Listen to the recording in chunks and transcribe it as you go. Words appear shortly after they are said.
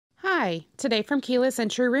Hi, today from Keyless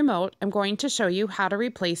Entry Remote, I'm going to show you how to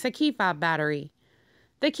replace a key fob battery.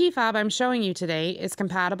 The key fob I'm showing you today is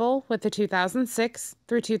compatible with the 2006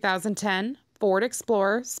 through 2010 Ford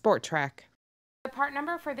Explorer Sport Trac. The part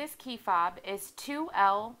number for this key fob is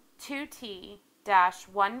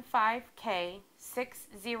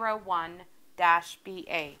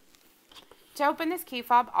 2L2T-15K601-BA. To open this key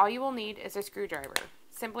fob, all you will need is a screwdriver.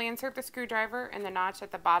 Simply insert the screwdriver in the notch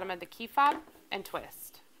at the bottom of the key fob and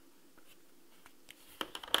twist.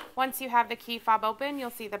 Once you have the key fob open,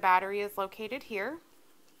 you'll see the battery is located here.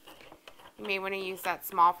 You may want to use that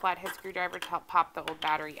small flathead screwdriver to help pop the old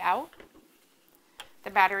battery out. The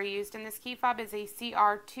battery used in this key fob is a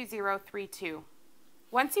CR2032.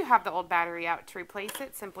 Once you have the old battery out, to replace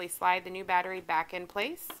it, simply slide the new battery back in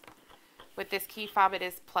place. With this key fob, it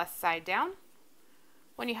is plus side down.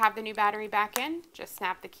 When you have the new battery back in, just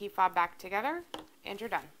snap the key fob back together and you're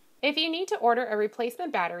done. If you need to order a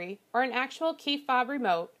replacement battery or an actual key fob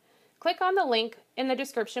remote, click on the link in the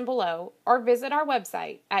description below or visit our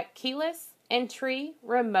website at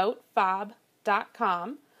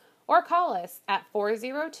keylessentryremotefob.com or call us at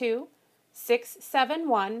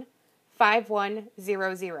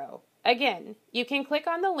 402-671-5100. Again, you can click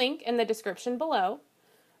on the link in the description below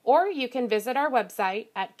or you can visit our website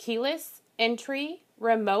at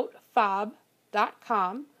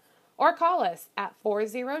keylessentryremotefob.com or call us at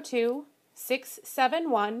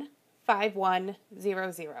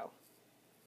 402-671-5100.